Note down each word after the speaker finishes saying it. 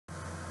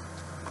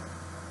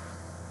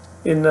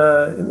In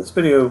this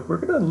video, we're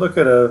going to look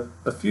at a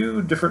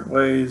few different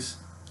ways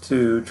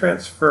to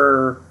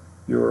transfer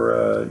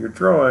your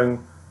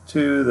drawing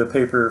to the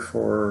paper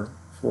for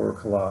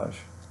collage.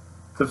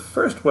 The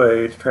first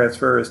way to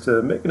transfer is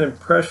to make an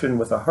impression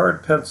with a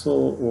hard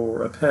pencil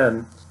or a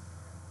pen.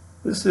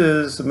 This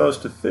is the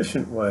most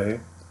efficient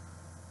way.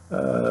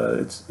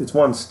 It's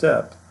one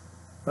step,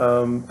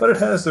 but it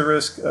has the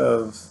risk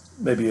of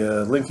maybe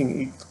a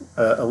leaking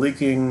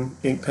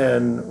ink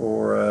pen,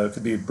 or it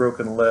could be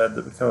broken lead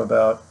that would come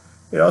about.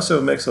 It also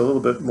makes a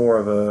little bit more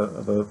of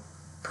a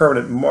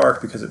permanent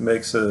mark because it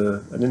makes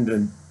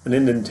an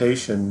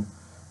indentation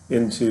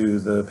into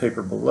the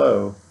paper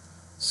below.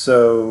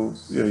 So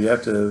you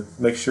have to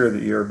make sure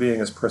that you're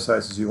being as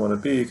precise as you want to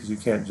be, because you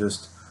can't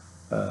just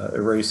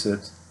erase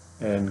it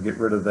and get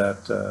rid of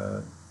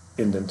that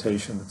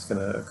indentation that's going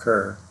to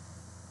occur.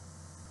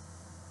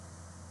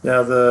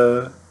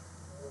 Now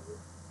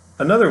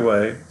another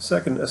way, a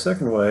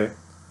second way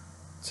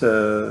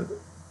to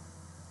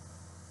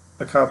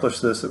accomplish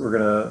this that we're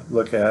going to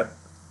look at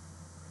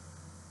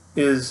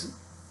is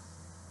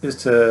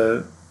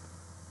to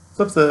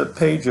flip the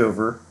page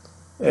over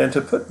and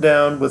to put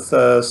down with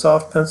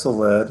soft pencil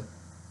lead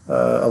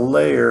a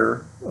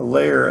layer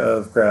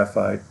of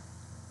graphite.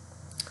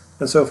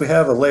 And so if we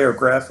have a layer of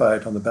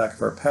graphite on the back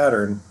of our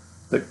pattern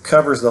that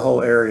covers the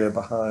whole area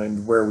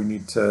behind where we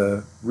need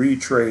to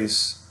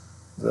retrace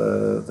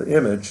the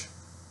image,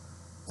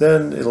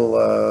 then it'll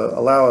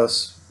allow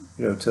us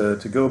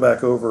to go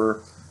back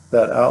over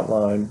that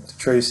outline, to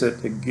trace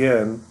it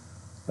again,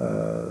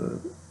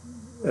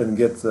 and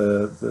get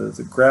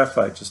the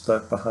graphite just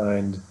left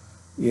behind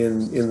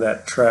in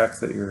that track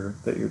that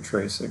you're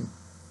tracing.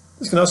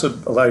 This can also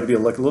allow you to be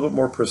like a little bit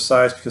more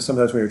precise, because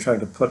sometimes when you're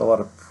trying to put a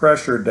lot of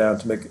pressure down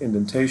to make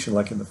indentation,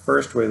 like in the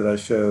first way that I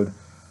showed,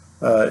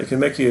 it can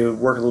make you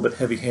work a little bit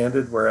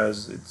heavy-handed,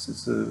 whereas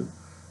it's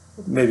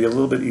maybe a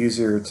little bit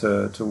easier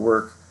to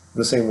work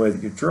the same way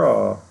that you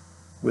draw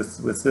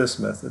with this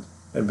method.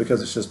 And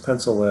because it's just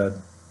pencil lead,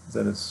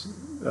 then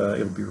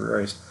it'll be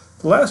erased.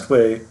 The last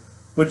way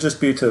would just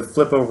be to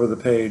flip over the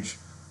page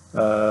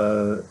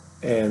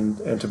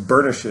and to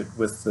burnish it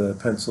with the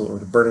pencil, or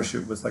to burnish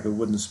it with like a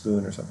wooden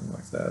spoon or something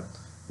like that.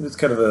 It's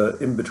kind of a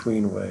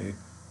in-between way,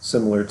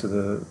 similar to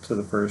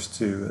the first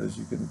two, as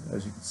you can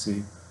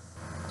see.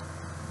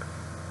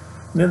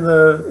 And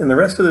in the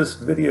rest of this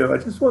video, I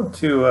just want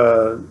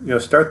to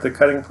start the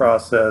cutting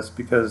process,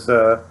 because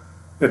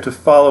to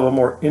follow a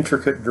more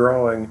intricate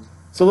drawing,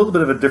 it's a little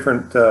bit of a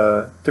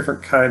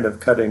different kind of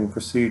cutting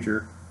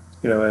procedure,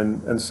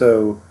 and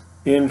so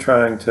in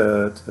trying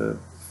to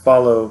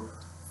follow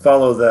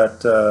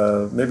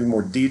that maybe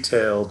more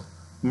detailed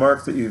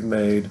mark that you've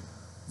made,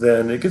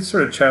 then it gets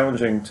sort of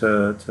challenging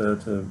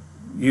to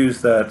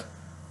use that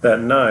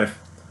knife.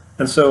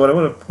 And so what I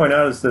want to point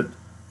out is that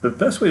the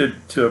best way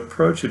to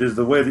approach it is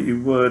the way that you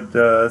would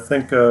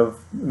think of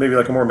maybe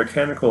like a more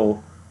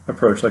mechanical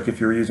approach, like if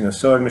you were using a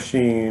sewing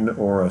machine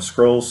or a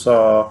scroll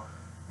saw,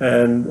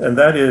 and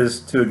that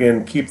is to,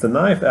 again, keep the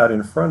knife out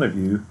in front of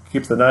you,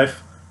 keep the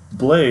knife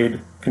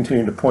blade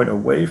continuing to point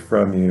away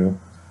from you,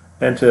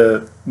 and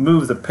to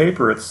move the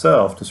paper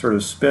itself to sort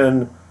of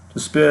spin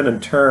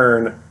and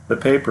turn the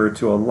paper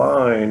to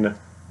align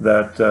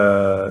that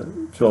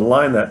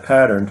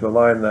pattern, to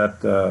align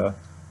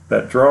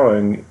that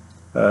drawing,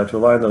 to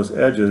align those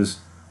edges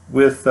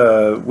with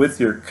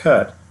your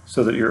cut,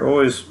 so that you're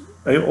always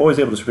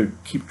able to sort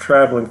of keep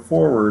traveling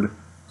forward,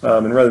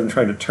 and rather than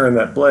trying to turn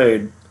that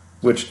blade,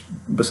 which,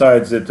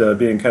 besides it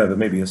being kind of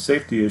maybe a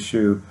safety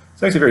issue,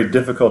 it's actually very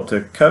difficult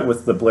to cut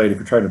with the blade if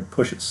you're trying to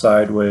push it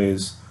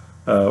sideways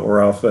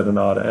or off at an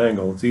odd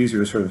angle. It's easier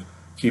to sort of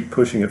keep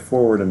pushing it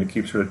forward and to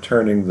keep sort of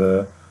turning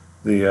the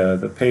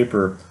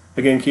paper.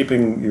 Again,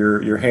 keeping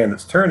your hand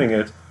that's turning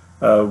it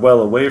well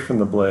away from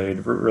the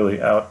blade,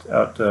 really out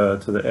to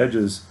the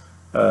edges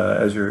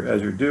as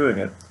you're doing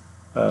it.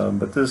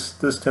 But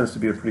this tends to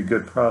be a pretty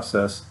good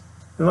process.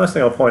 And the last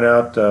thing I'll point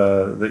out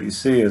that you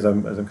see as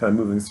I'm kind of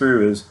moving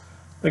through is,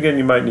 again,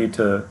 you might need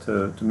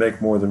to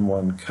make more than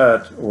one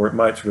cut, or it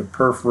might sort of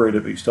perforate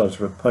it, but you still have to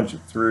sort of punch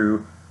it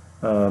through.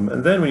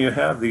 And then when you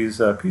have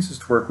these pieces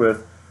to work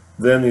with,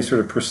 then these sort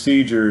of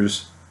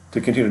procedures to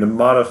continue to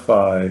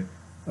modify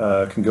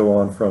can go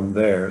on from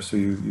there. So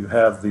you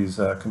have these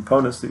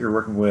components that you're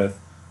working with,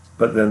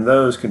 but then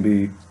those can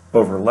be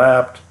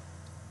overlapped,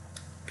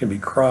 can be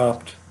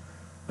cropped,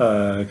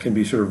 can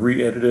be sort of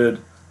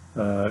re-edited,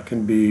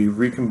 can be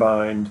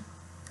recombined,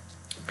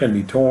 can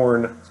be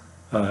torn,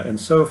 and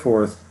so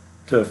forth,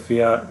 to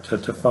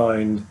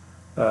find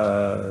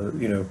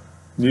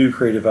new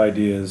creative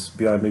ideas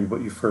beyond maybe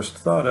what you first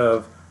thought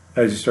of,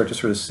 as you start to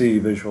sort of see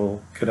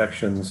visual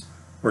connections,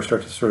 or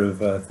start to sort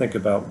of think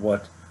about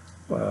what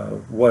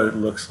it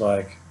looks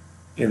like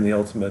in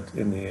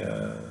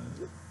the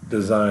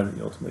design that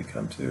you ultimately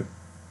come to.